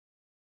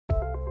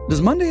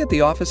Does Monday at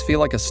the office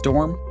feel like a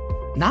storm?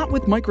 Not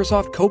with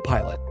Microsoft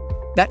Copilot.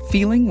 That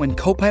feeling when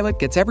Copilot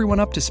gets everyone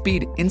up to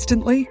speed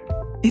instantly?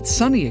 It's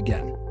sunny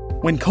again.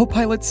 When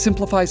Copilot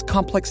simplifies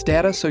complex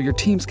data so your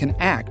teams can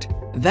act,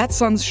 that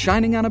sun's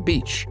shining on a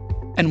beach.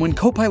 And when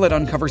Copilot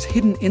uncovers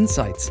hidden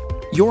insights,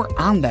 you're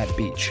on that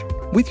beach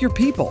with your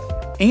people,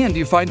 and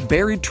you find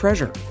buried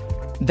treasure.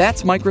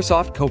 That's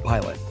Microsoft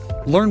Copilot.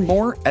 Learn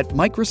more at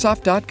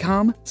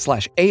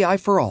Microsoft.com/AI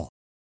for all.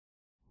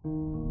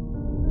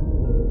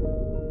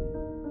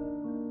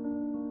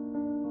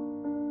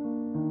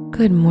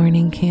 Good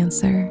morning,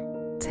 Cancer.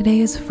 Today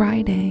is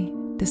Friday,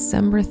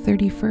 December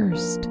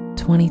 31st,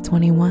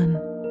 2021.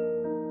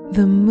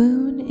 The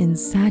moon in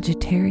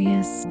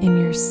Sagittarius in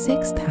your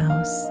 6th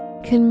house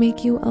can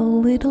make you a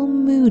little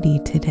moody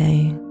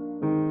today.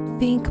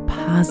 Think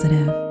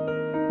positive.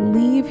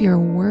 Leave your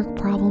work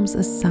problems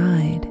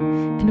aside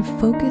and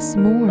focus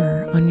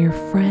more on your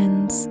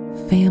friends,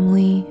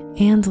 family,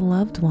 and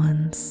loved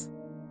ones.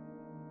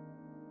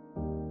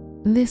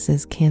 This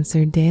is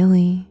Cancer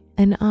Daily,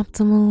 an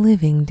Optimal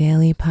Living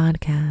Daily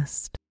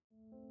podcast.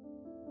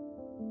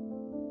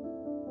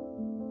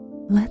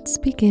 Let's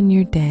begin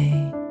your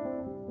day.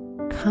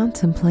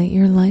 Contemplate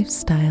your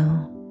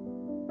lifestyle.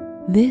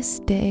 This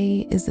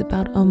day is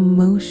about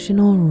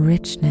emotional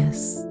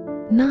richness,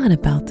 not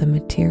about the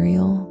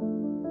material.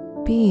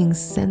 Being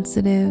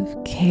sensitive,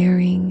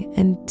 caring,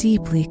 and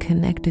deeply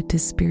connected to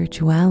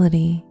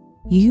spirituality,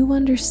 you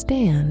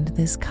understand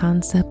this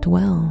concept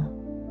well.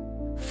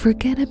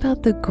 Forget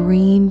about the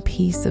green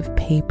piece of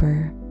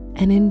paper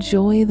and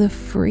enjoy the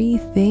free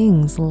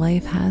things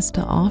life has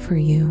to offer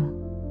you,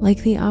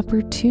 like the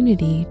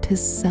opportunity to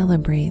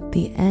celebrate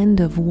the end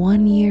of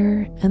one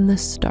year and the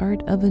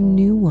start of a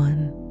new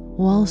one,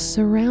 while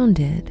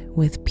surrounded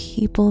with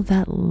people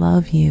that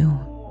love you.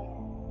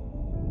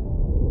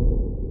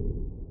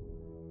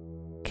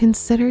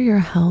 Consider your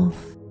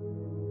health.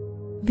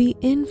 The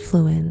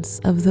influence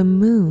of the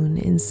moon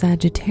in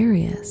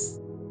Sagittarius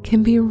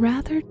can be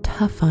rather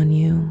tough on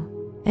you,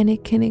 and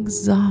it can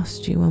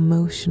exhaust you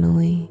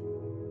emotionally.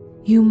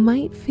 You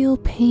might feel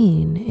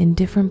pain in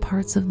different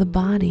parts of the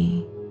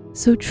body,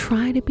 so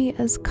try to be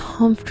as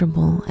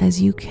comfortable as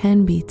you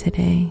can be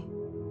today.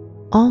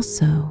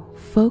 Also,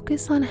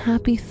 focus on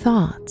happy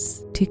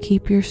thoughts to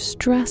keep your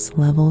stress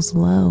levels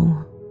low.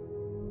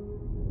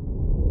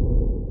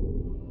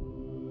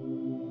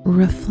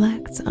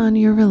 Reflect on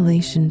your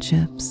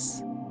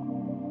relationships.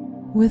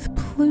 With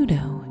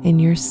Pluto in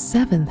your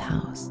 7th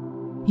house,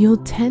 you'll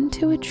tend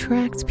to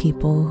attract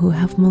people who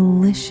have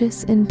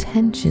malicious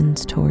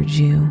intentions towards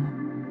you.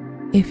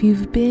 If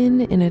you've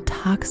been in a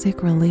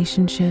toxic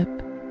relationship,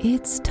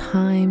 it's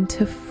time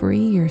to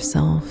free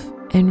yourself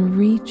and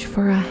reach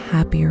for a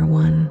happier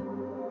one.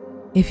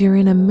 If you're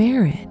in a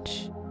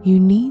marriage, you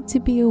need to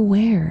be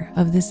aware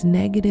of this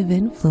negative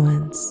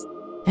influence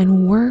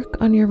and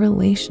work on your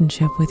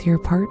relationship with your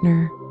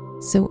partner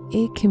so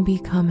it can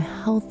become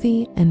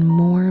healthy and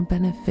more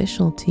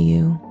beneficial to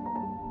you.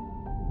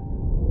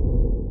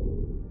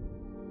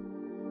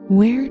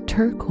 Wear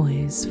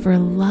turquoise for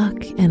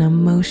luck and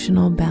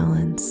emotional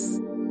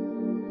balance.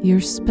 Your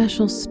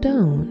special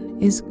stone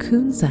is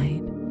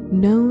kunzite,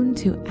 known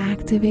to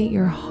activate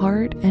your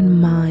heart and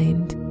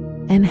mind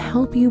and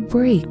help you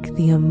break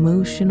the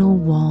emotional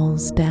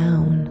walls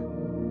down.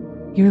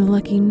 Your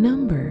lucky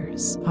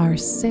numbers are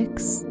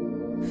 6,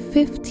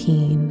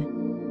 15,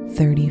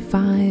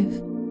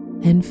 35,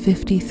 and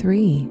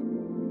 53.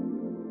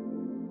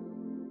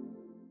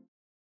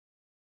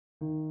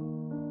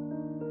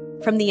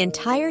 From the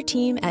entire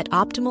team at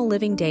Optimal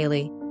Living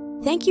Daily,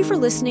 thank you for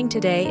listening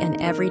today and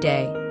every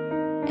day.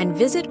 And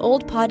visit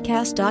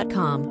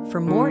oldpodcast.com for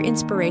more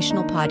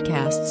inspirational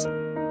podcasts.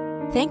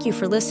 Thank you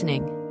for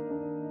listening.